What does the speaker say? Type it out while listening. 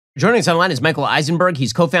Joining us online is Michael Eisenberg.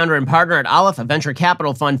 He's co-founder and partner at Aleph, a venture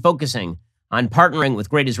capital fund focusing on partnering with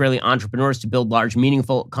great Israeli entrepreneurs to build large,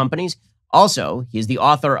 meaningful companies. Also, he is the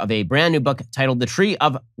author of a brand new book titled The Tree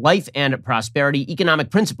of Life and Prosperity, Economic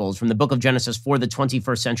Principles from the Book of Genesis for the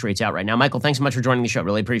 21st Century. It's out right now. Michael, thanks so much for joining the show.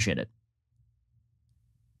 Really appreciate it.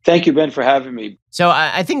 Thank you, Ben, for having me. So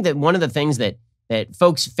I think that one of the things that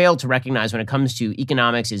folks fail to recognize when it comes to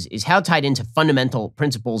economics is how tied into fundamental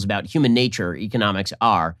principles about human nature economics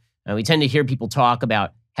are. We tend to hear people talk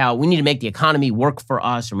about how we need to make the economy work for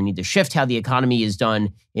us, or we need to shift how the economy is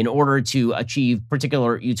done in order to achieve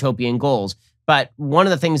particular utopian goals. But one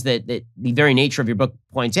of the things that the very nature of your book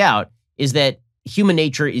points out is that human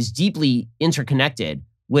nature is deeply interconnected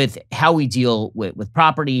with how we deal with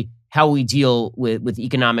property, how we deal with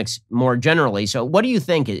economics more generally. So what do you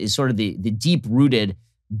think is sort of the deep-rooted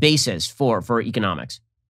basis for economics?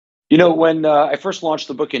 You know, when I first launched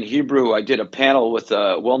the book in Hebrew, I did a panel with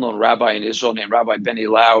a well-known rabbi in Israel named Rabbi Benny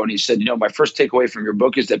Lau, and he said, my first takeaway from your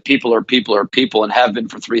book is that people are people are people and have been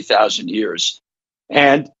for 3,000 years.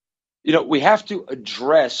 And, we have to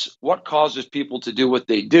address what causes people to do what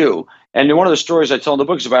they do. And one of the stories I tell in the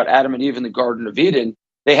book is about Adam and Eve in the Garden of Eden.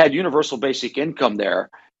 They had universal basic income there,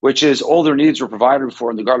 which is all their needs were provided for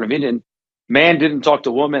in the Garden of Eden. Man didn't talk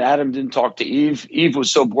to woman. Adam didn't talk to Eve. Eve was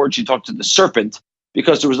so bored she talked to the serpent,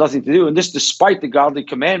 because there was nothing to do. And this despite the godly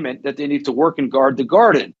commandment that they need to work and guard the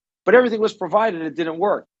garden. But everything was provided, it didn't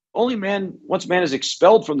work. Only once man is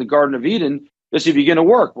expelled from the Garden of Eden, does he begin to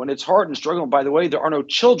work. When it's hard and struggling, by the way, there are no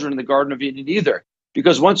children in the Garden of Eden either.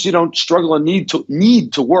 Because once you don't struggle and need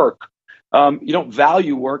to work, you don't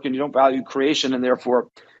value work and you don't value creation and therefore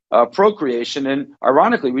procreation. And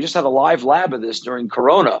ironically, we just had a live lab of this during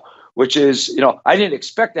Corona, which is, I didn't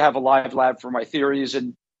expect to have a live lab for my theories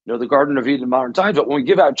and the Garden of Eden in modern times, but when we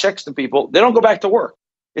give out checks to people, they don't go back to work.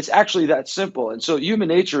 It's actually that simple. And so human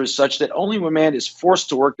nature is such that only when man is forced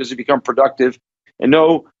to work does he become productive, and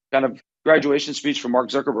no kind of graduation speech from Mark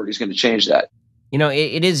Zuckerberg is going to change that.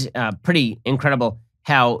 It is pretty incredible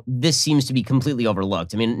how this seems to be completely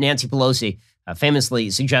overlooked. I mean, Nancy Pelosi famously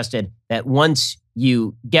suggested that once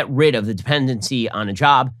you get rid of the dependency on a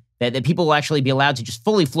job, that people will actually be allowed to just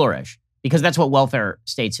fully flourish. Because that's what welfare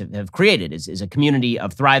states have created, is a community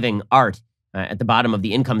of thriving art at the bottom of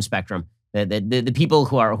the income spectrum. The people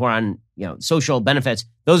who are on social benefits,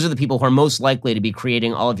 those are the people who are most likely to be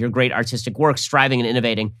creating all of your great artistic work, striving and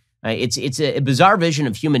innovating. It's a bizarre vision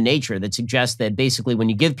of human nature that suggests that basically when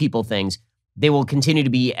you give people things, they will continue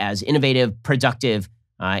to be as innovative, productive,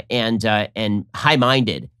 and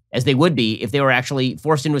high-minded as they would be if they were actually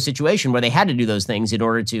forced into a situation where they had to do those things in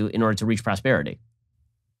order to reach prosperity.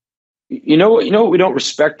 What we don't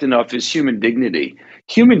respect enough is human dignity.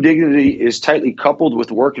 Human dignity is tightly coupled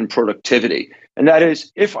with work and productivity. And that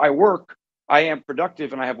is, if I work, I am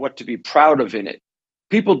productive and I have what to be proud of in it.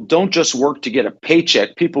 People don't just work to get a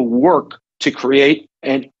paycheck. People work to create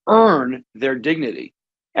and earn their dignity.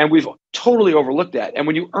 And we've totally overlooked that. And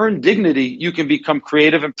when you earn dignity, you can become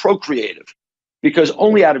creative and procreative, because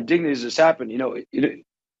only out of dignity does this happen. In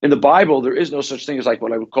the Bible, there is no such thing as like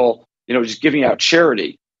what I would call, just giving out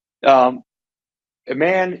charity. A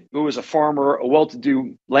man who was a farmer, a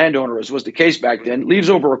well-to-do landowner, as was the case back then, leaves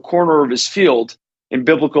over a corner of his field in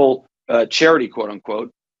biblical charity, quote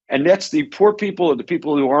unquote, and lets the poor people or the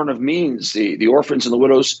people who aren't of means, the orphans and the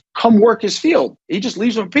widows, come work his field. He just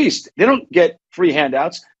leaves them in peace. They don't get free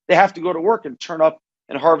handouts. They have to go to work and turn up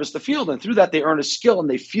and harvest the field. And through that, they earn a skill and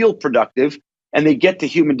they feel productive and they get the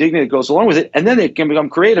human dignity that goes along with it. And then they can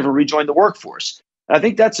become creative and rejoin the workforce. And I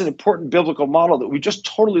think that's an important biblical model that we just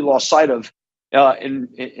totally lost sight of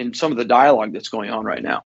in some of the dialogue that's going on right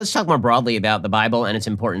now. Let's talk more broadly about the Bible and its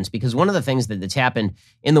importance, because one of the things that's happened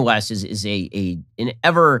in the West is an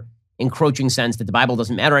ever encroaching sense that the Bible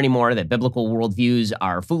doesn't matter anymore, that biblical worldviews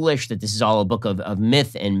are foolish, that this is all a book of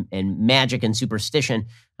myth and magic and superstition.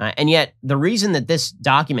 And yet the reason that this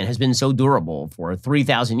document has been so durable for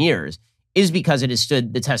 3,000 years is because it has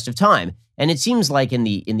stood the test of time. And it seems like in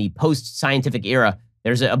the post-scientific era,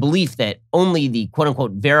 there's a belief that only the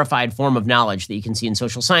quote-unquote verified form of knowledge that you can see in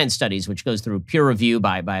social science studies, which goes through peer review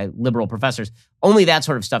by liberal professors, only that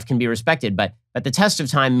sort of stuff can be respected. But the test of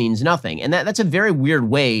time means nothing. And that's a very weird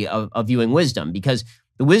way of viewing wisdom, because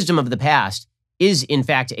the wisdom of the past is, in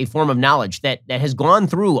fact, a form of knowledge that has gone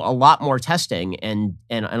through a lot more testing and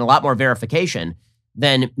a lot more verification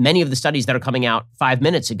than many of the studies that are coming out 5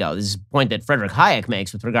 minutes ago. This is a point that Frederick Hayek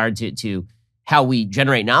makes with regard to how we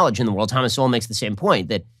generate knowledge in the world. Thomas Sowell makes the same point,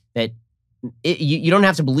 that you don't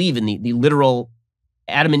have to believe in the literal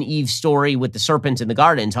Adam and Eve story with the serpent in the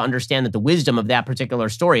garden to understand that the wisdom of that particular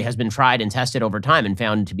story has been tried and tested over time and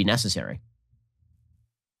found to be necessary.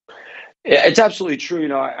 Yeah, it's absolutely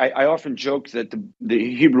true. I often joke that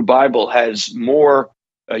the Hebrew Bible has more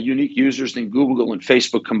unique users than Google and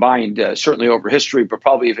Facebook combined, certainly over history, but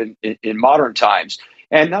probably even in modern times.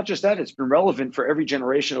 And not just that, it's been relevant for every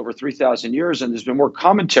generation over 3,000 years, and there's been more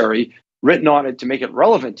commentary written on it to make it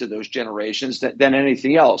relevant to those generations than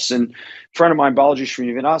anything else. And a friend of mine, Balaji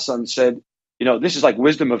Srinivasan, said, this is like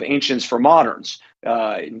wisdom of ancients for moderns,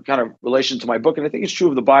 in kind of relation to my book. And I think it's true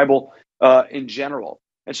of the Bible in general.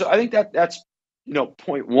 And so I think that's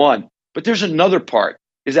point one. But there's another part,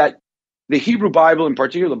 is that the Hebrew Bible, in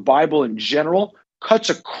particular, the Bible in general,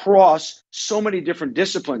 cuts across so many different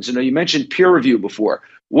disciplines. You mentioned peer review before.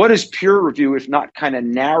 What is peer review if not kind of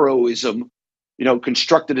narrowism,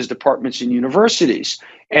 constructed as departments in universities?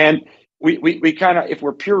 And we kind of, if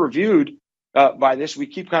we're peer reviewed by this, we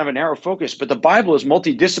keep kind of a narrow focus. But the Bible is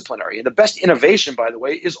multidisciplinary, and the best innovation, by the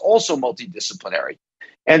way, is also multidisciplinary.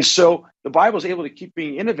 And so the Bible is able to keep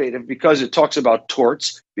being innovative because it talks about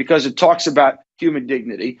torts, because it talks about human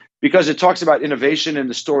dignity, because it talks about innovation in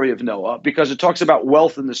the story of Noah, because it talks about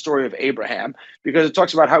wealth in the story of Abraham, because it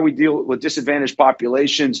talks about how we deal with disadvantaged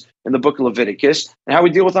populations in the book of Leviticus, and how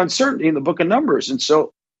we deal with uncertainty in the book of Numbers. And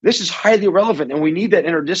so this is highly relevant, and we need that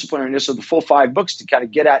interdisciplinariness of the full 5 books to kind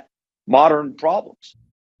of get at modern problems.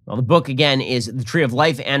 Well, the book, again, is The Tree of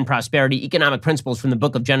Life and Prosperity, Economic Principles from the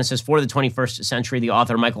Book of Genesis for the 21st Century. The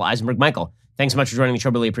author, Michael Eisenberg. Michael, thanks so much for joining the show.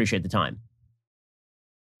 Really appreciate the time.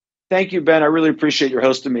 Thank you, Ben. I really appreciate your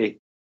hosting me.